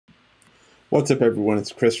What's up, everyone?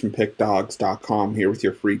 It's Chris from Pickdawgz.com here with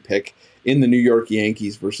your free pick in the New York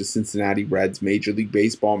Yankees versus Cincinnati Reds Major League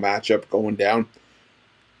Baseball matchup going down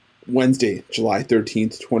Wednesday, July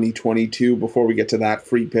 13th, 2022. Before we get to that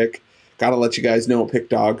free pick, got to let you guys know at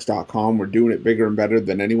Pickdawgz.com, we're doing it bigger and better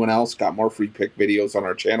than anyone else. Got more free pick videos on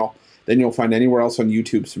our channel than you'll find anywhere else on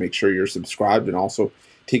YouTube, so make sure you're subscribed and also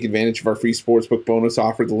take advantage of our free Sportsbook bonus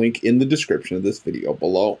offer. The link in the description of this video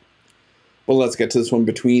below. But let's get to this one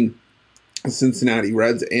between the Cincinnati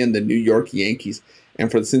Reds and the New York Yankees. And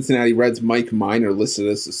for the Cincinnati Reds, Mike Minor listed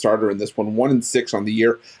as the starter in this one, 1-6 on the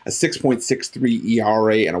year, a 6.63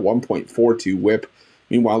 ERA and a 1.42 WHIP.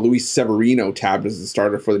 Meanwhile, Luis Severino tabbed as the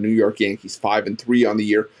starter for the New York Yankees, 5-3 on the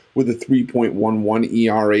year with a 3.11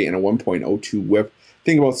 ERA and a 1.02 WHIP. The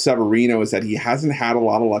thing about Severino is that he hasn't had a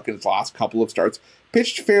lot of luck in his last couple of starts.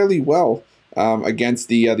 Pitched fairly well against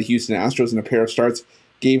the Houston Astros in a pair of starts.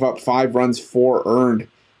 Gave up 5 runs, 4 earned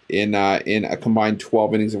in a combined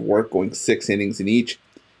 12 innings of work, going 6 innings in each.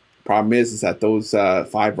 Problem is that those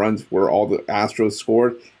 5 runs were all the Astros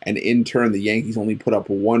scored, and in turn, the Yankees only put up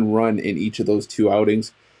 1 run in each of those 2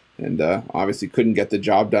 outings, and obviously couldn't get the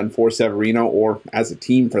job done for Severino, or as a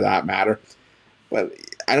team for that matter. But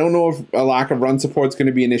I don't know if a lack of run support is going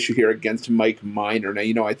to be an issue here against Mike Minor.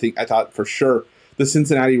 Now, I thought for sure the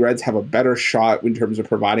Cincinnati Reds have a better shot in terms of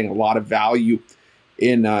providing a lot of value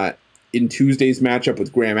in Tuesday's matchup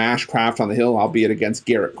with Graham Ashcraft on the hill, albeit against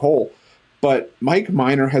Garrett Cole. But Mike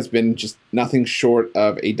Minor has been just nothing short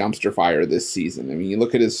of a dumpster fire this season. I mean, you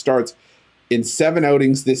look at his starts. In 7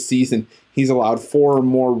 outings this season, he's allowed 4 or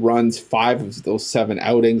more runs, 5 of those 7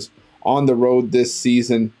 outings. On the road this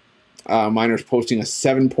season, Minor's posting a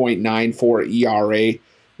 7.94 ERA,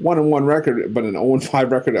 1-1 record, but an 0-5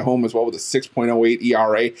 record at home as well with a 6.08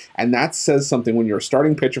 ERA. And that says something when you're a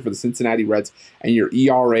starting pitcher for the Cincinnati Reds and your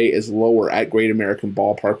ERA is lower at Great American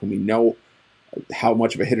Ballpark, when we know how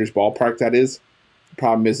much of a hitter's ballpark that is. The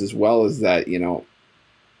problem is as well is that,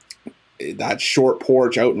 that short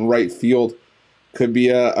porch out in right field could be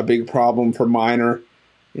a big problem for Minor.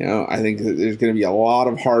 I think that there's going to be a lot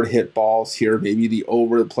of hard hit balls here, maybe the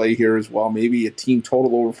over the play here as well, maybe a team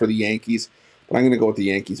total over for the Yankees. But I'm going to go with the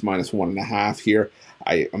Yankees minus 1.5 here.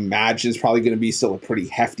 I imagine it's probably going to be still a pretty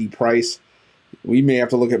hefty price. We may have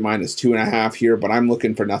to look at minus 2.5 here, but I'm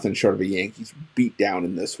looking for nothing short of a Yankees beat down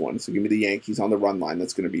in this one. So give me the Yankees on the run line.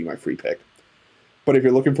 That's going to be my free pick. But if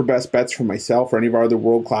you're looking for best bets from myself or any of our other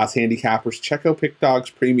world-class handicappers, check out Pick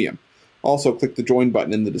Dawgz Premium. Also, click the join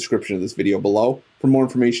button in the description of this video below for more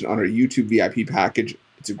information on our YouTube VIP package.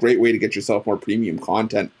 It's a great way to get yourself more premium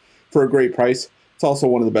content for a great price. It's also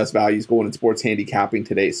one of the best values going in sports handicapping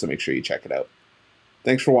today, so make sure you check it out.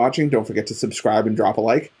 Thanks for watching. Don't forget to subscribe and drop a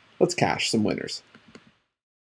like. Let's cash some winners.